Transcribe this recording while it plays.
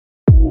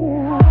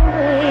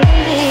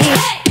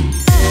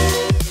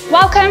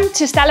Welcome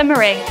to Stella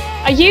Maris.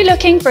 Are you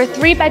looking for a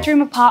 3-bedroom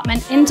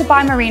apartment in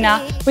Dubai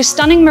Marina with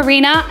stunning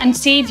marina and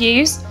sea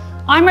views?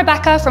 I'm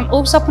Rebecca from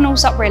Allsop &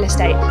 Allsop Real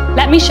Estate.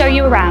 Let me show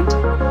you around.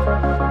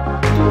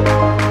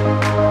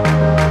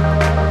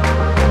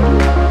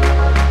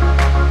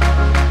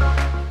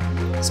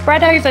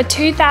 Spread over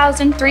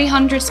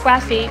 2,300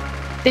 square feet,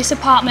 this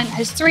apartment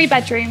has 3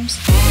 bedrooms,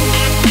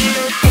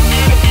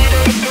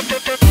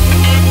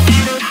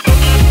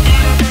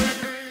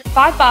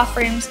 5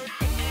 bathrooms.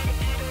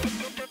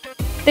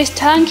 This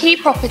turnkey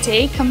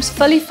property comes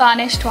fully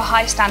furnished to a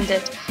high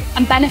standard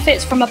and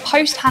benefits from a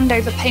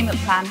post-handover payment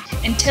plan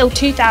until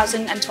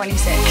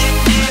 2026.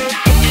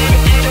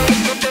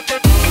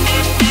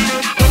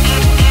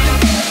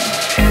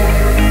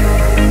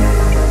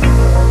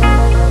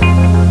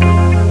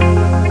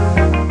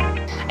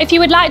 If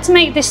you would like to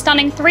make this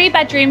stunning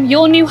 3-bedroom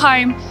your new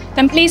home,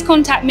 then please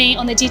contact me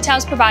on the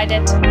details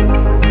provided.